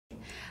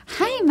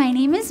Hi, my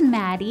name is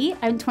Maddie.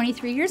 I'm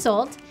 23 years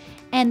old,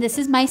 and this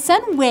is my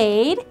son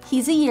Wade.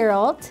 He's a year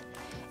old.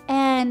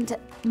 And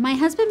my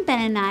husband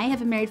Ben and I have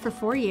been married for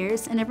 4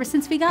 years, and ever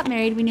since we got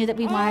married, we knew that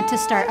we wanted to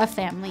start a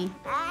family.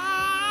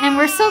 And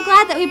we're so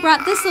glad that we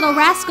brought this little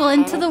rascal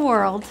into the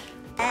world.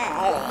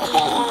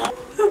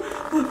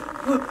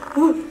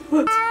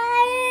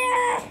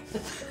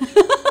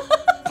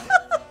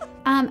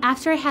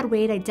 After I had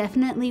Wade, I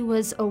definitely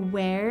was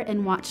aware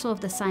and watchful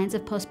of the signs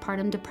of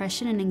postpartum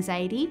depression and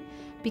anxiety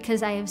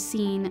because I have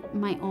seen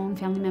my own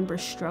family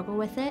members struggle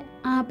with it.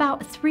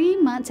 About 3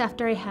 months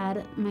after I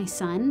had my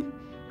son,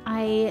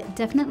 I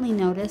definitely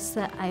noticed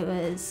that I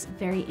was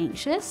very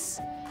anxious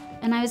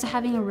and I was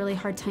having a really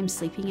hard time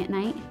sleeping at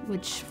night,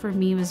 which for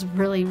me was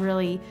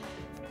really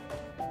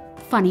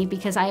funny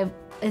because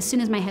as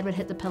soon as my head would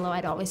hit the pillow,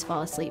 I'd always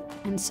fall asleep.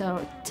 And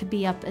so to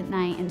be up at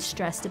night and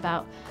stressed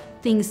about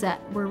things that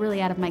were really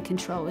out of my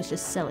control was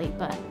just silly,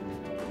 but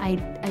I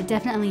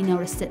definitely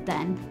noticed it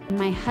then.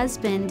 My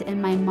husband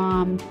and my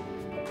mom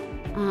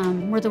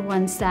were the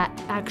ones that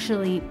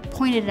actually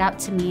pointed it out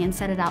to me and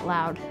said it out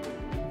loud,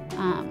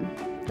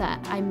 that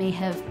I may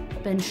have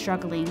been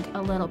struggling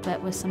a little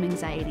bit with some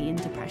anxiety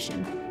and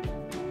depression.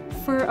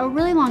 For a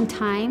really long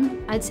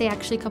time, I'd say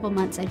actually a couple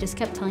months, I just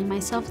kept telling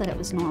myself that it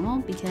was normal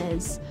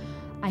because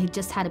I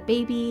just had a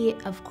baby.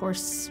 Of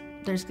course,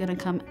 there's gonna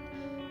come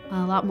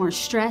a lot more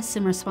stress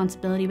and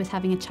responsibility with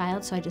having a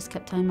child, so I just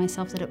kept telling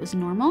myself that it was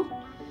normal.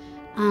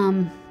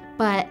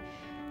 But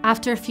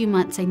after a few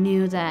months, I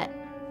knew that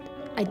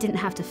I didn't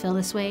have to feel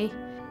this way.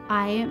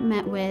 I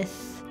met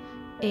with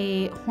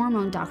a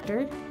hormone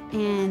doctor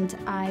and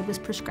I was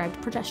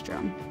prescribed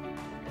progesterone.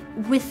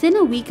 Within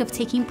a week of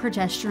taking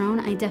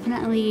progesterone, I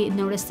definitely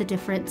noticed a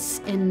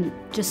difference in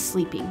just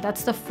sleeping.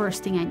 That's the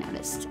first thing I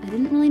noticed. I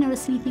didn't really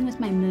notice anything with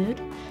my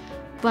mood,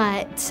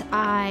 but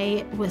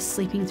I was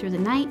sleeping through the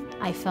night.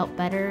 I felt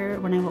better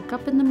when I woke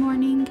up in the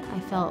morning. I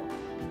felt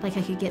like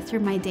I could get through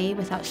my day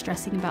without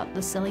stressing about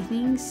the silly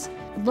things.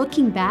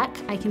 Looking back,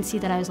 I can see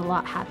that I was a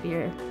lot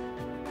happier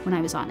when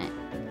I was on it.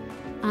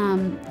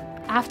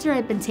 After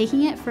I'd been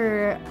taking it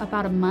for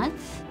about a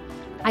month,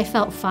 I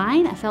felt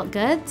fine, I felt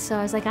good, so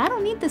I was like, I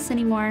don't need this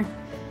anymore.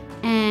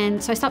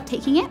 And so I stopped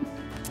taking it.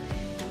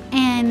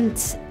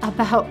 And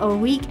about a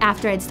week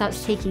after I'd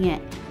stopped taking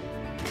it,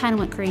 kind of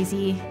went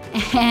crazy,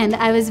 and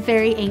I was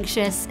very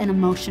anxious and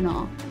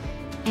emotional.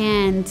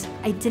 And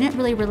I didn't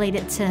really relate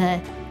it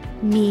to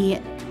me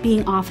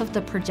being off of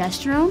the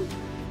progesterone,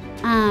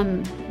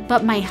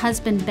 but my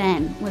husband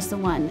Ben was the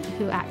one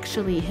who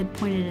actually had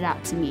pointed it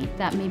out to me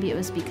that maybe it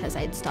was because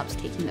I had stopped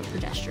taking the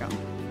progesterone.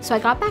 So I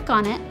got back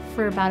on it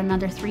for about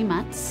another 3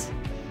 months,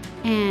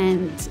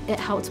 and it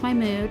helped my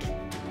mood,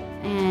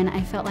 and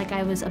I felt like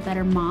I was a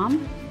better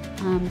mom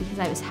because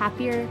I was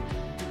happier.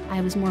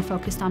 I was more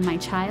focused on my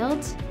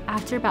child.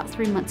 After about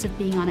 3 months of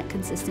being on it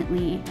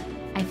consistently,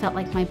 I felt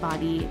like my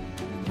body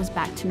was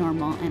back to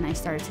normal and I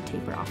started to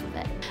taper off of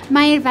it.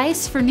 My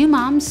advice for new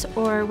moms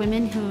or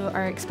women who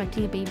are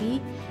expecting a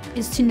baby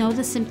is to know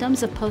the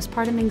symptoms of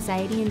postpartum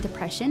anxiety and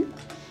depression,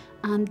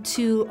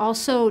 to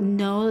also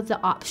know the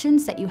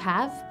options that you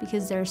have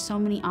because there are so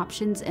many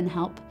options and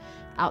help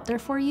out there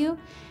for you,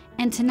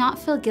 and to not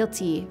feel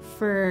guilty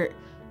for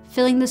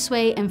feeling this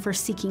way and for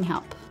seeking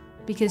help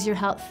because your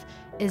health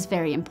is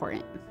very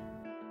important.